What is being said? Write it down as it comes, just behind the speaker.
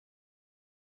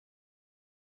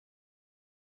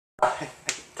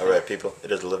Alright people,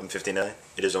 it is 11:59.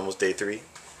 It is almost day 3.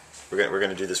 We're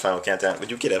gonna do this final countdown.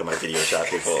 Would you get out of my video shot,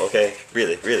 people, okay?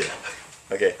 Really.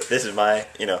 Okay, this is my,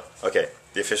 okay,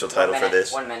 the official title for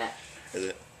this. 1 minute. Is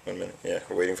it? 1 minute? Yeah,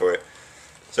 we're waiting for it.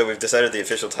 So we've decided the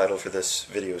official title for this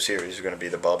video series is going to be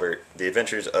The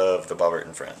Adventures of the Bobbert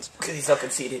and Friends. Because he's so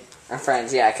conceited. Our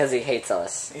friends, yeah, because he hates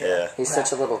us. Yeah. He's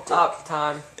such a little dick. Up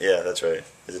time. Yeah, that's right.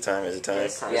 Is it time? Is it time?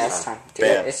 Yeah, it's time.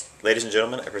 Bam. Ladies and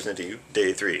gentlemen, I present to you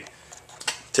Day 3.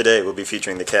 Today we'll be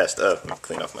featuring the cast of... Let me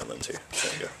clean off my lens here.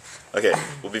 There we go. Okay,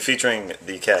 we'll be featuring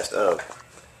the cast of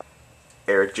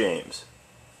Eric James.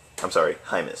 I'm sorry,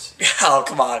 Hymus. Oh,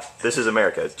 come on. This is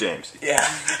America, it's James. Yeah.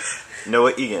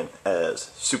 Noah Egan as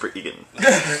Super Egan.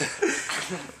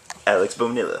 Alex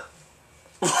Bonilla.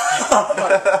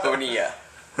 Bonilla.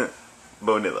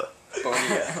 Bonilla.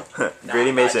 Bonilla.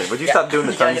 Grady Mason. Would you stop doing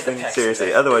the tongue thing?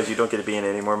 Seriously, otherwise you don't get to be in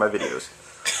any more of my videos.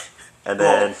 And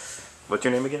then, what's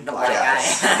your name again? The black guy.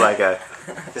 The black guy.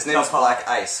 His name is Black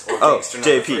Ice, or Oh, Gangster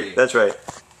number JP. 3. That's right.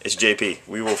 It's JP.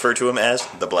 We will refer to him as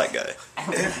the black guy.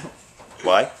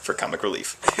 Why? For comic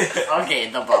relief. Okay,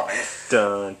 the Bobbert.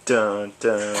 Dun dun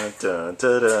dun dun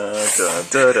dun dun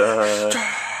dun dun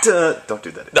dun. Don't do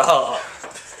that. No.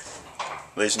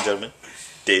 Ladies and gentlemen,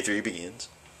 Day 3 begins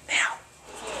now.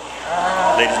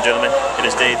 Ladies and gentlemen, it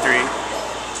is Day 3.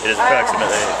 It is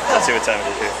approximately, let's see what time it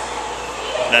is here.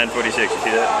 9:46. You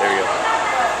see that? There we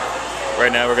go.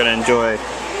 Right now we're going to enjoy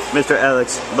Mr.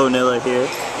 Alex Bonilla here.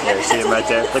 Yeah, you see him right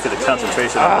there. Look at the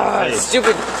concentration on his face.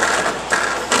 Stupid.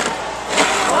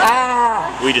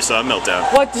 We just saw a meltdown.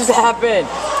 What just happened?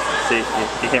 See,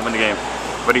 you can't win the game.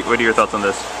 What are your thoughts on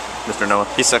this, Mr. Noah?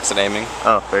 He sucks at aiming.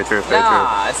 Oh, very true, very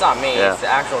Nah, it's not me. Yeah. It's the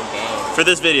actual game. true. For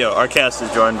this video, our cast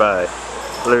is joined by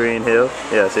Lorraine Hill.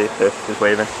 Yeah, see, there, she's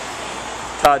waving.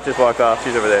 Todd just walked off.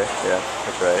 She's over there. Yeah,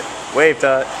 that's right. Wave,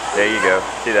 Todd. There you go.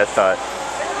 See, that's Todd.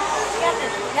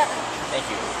 Thank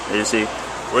you. There you see,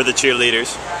 we're the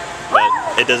cheerleaders, but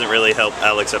it doesn't really help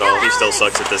Alex at all. He still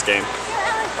sucks at this game.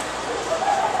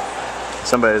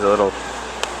 Somebody's a little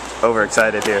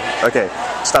overexcited here. Okay,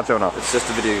 stop showing off. It's just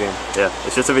a video game. Yeah,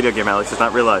 it's just a video game, Alex. It's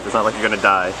not real life. It's not like you're gonna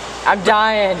die. I'm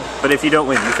dying. But if you don't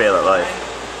win, you fail at life.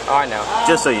 Oh, I know.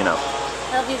 Just so you know.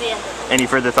 That'll be the end. Any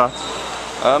further thoughts?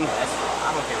 I'm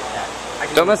okay with that.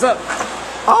 Don't mess up.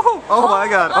 Oh my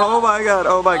god, oh my god,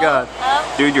 oh my god.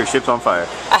 Dude, your ship's on fire.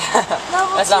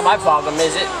 That's not my problem,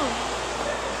 is it?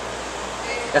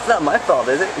 That's not my fault,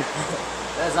 is it?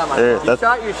 That's not my problem. You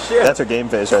shot your ship. That's her game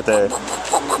face right there. We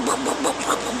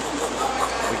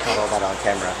caught all that on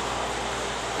camera.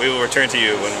 We will return to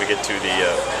you when we get to the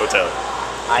hotel.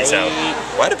 Peace out.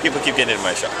 Why do people keep getting into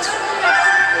my shots?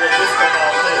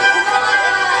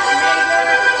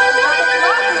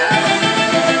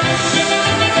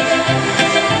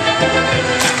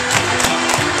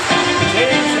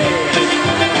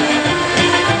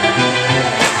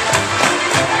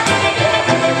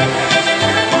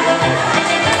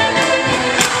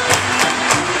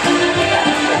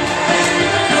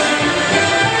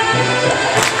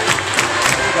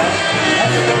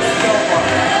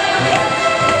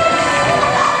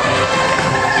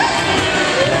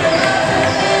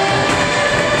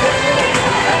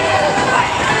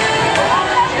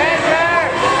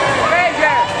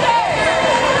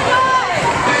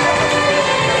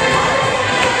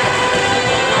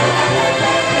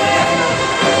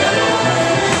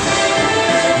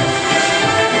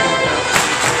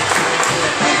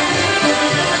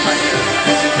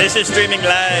 This is streaming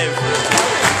live.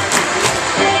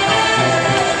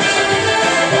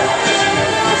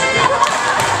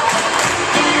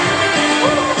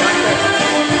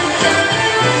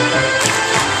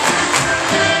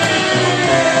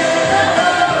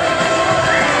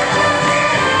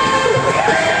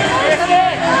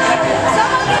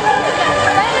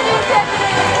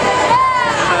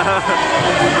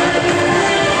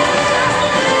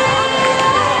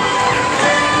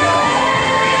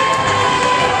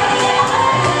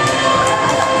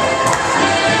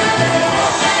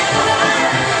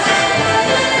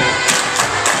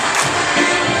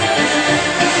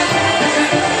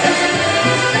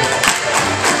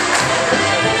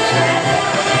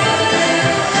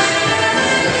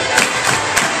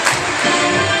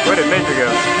 Where did Major go?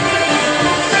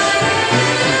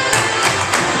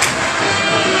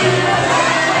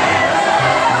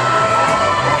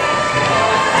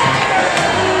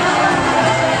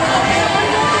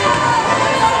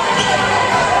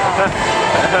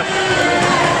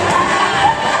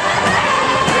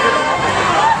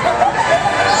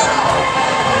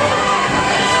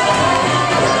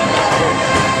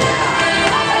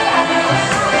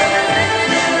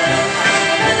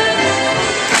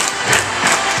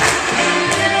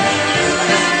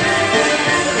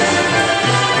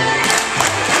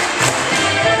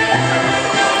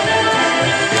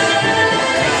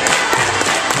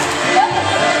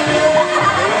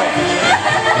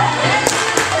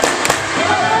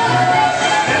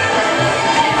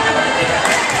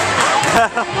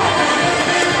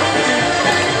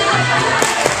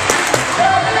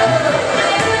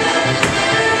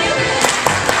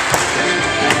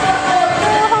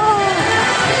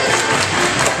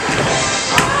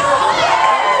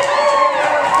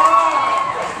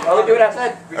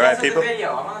 Alright, people.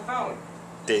 Video. I'm on the phone.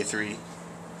 Day 3.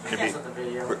 Cancel the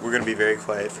video. We're gonna be very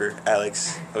quiet for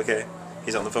Alex, okay?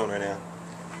 He's on the phone right now.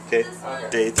 Okay?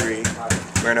 Day 3.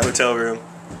 We're in a hotel room.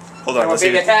 Hold on, We're let's see.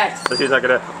 being attacked. Let's see who's not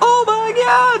gonna. Oh my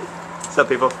god! What's up,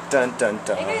 people? Dun dun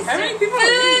dun. How many people?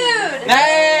 Food!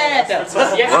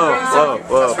 Whoa,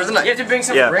 whoa. You have to bring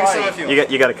some. Yeah, Bring some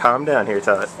if you got to calm down here,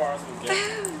 Todd.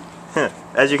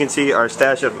 As you can see, our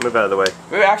stash of move out of the way.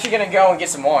 We were actually gonna go and get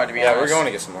some more. To be honest. Yeah, we're going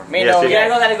to get some more. Me Yeah, no. see- We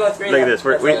gotta go 3. Look at this.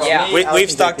 Yeah. We've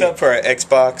stocked up for our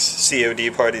Xbox COD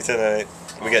party tonight.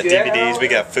 We got DVDs, we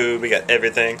got food, we got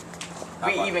everything.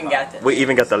 We even got this. We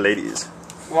even got the ladies.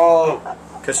 Well,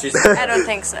 Because she's I don't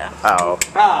think so. Ow,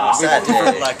 sad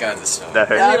different black guy this time. that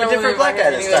hurt. Yeah. You have a different black guy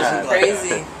this time.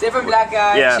 crazy. Different black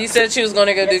guy. Yeah, She said she was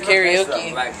gonna go do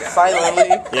karaoke. Finally.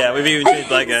 yeah, we've even changed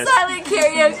black guys. Silent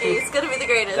karaoke. It's gonna be the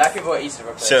greatest. Black people are east of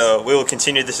our place. So we will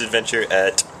continue this adventure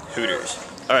at Hooters.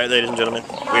 All right, ladies and gentlemen,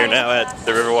 we are now at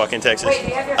the Riverwalk in Texas.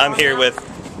 I'm here with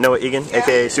Noah Egan,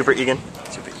 aka Super Egan.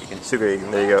 Super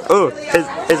Egan. There you go. Oh,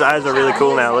 his eyes are really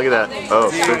cool now. Look at that. Oh,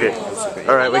 okay.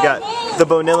 All right, we got the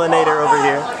Bonillinator over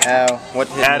here. Ow. What?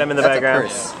 Adam in the background.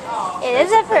 It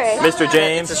is a purse. Mr.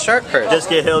 James. It's a shark purse.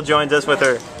 Jessica Hill joins us with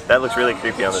her. That looks really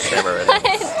creepy on this camera right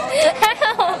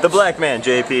now. The black man,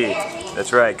 JP.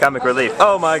 That's right, comic relief.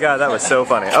 Oh my god, that was so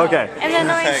funny. Okay. And then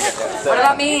What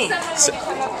about me?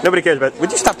 Nobody cares about.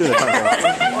 Would you stop doing the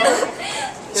content?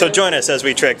 So join us as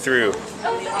we trek through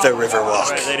the Riverwalk. All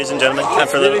right, ladies and gentlemen, time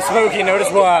for a little. Smoky.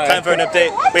 Notice why. Time for an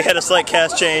update. We had a slight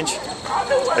cast change.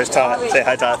 There's Todd. Say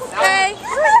hi, Todd. Hey.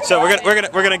 So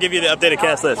we're gonna give you the updated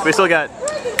cast list. We still got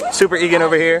Super Egan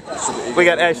over here. We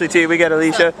got Ashley T. We got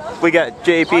Alicia. We got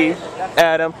JP.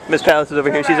 Adam. Miss Palace is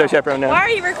over here. She's our chaperone Why now. are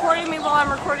you recording me while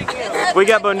I'm recording you? We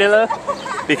got Bonilla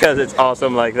because it's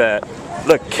awesome like that.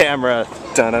 Look, camera.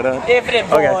 Dun dun dun.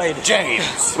 Infinite Okay. void.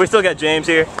 James. We still got James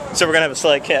here, so we're gonna have a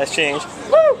slight cast change.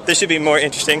 This should be more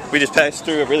interesting. We just passed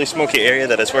through a really smoky area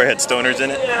that I swear had stoners in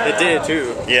it. It did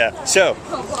too. Yeah, so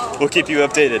we'll keep you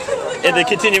updated in the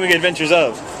continuing adventures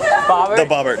of Bobber. the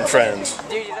Bobbert and Friends.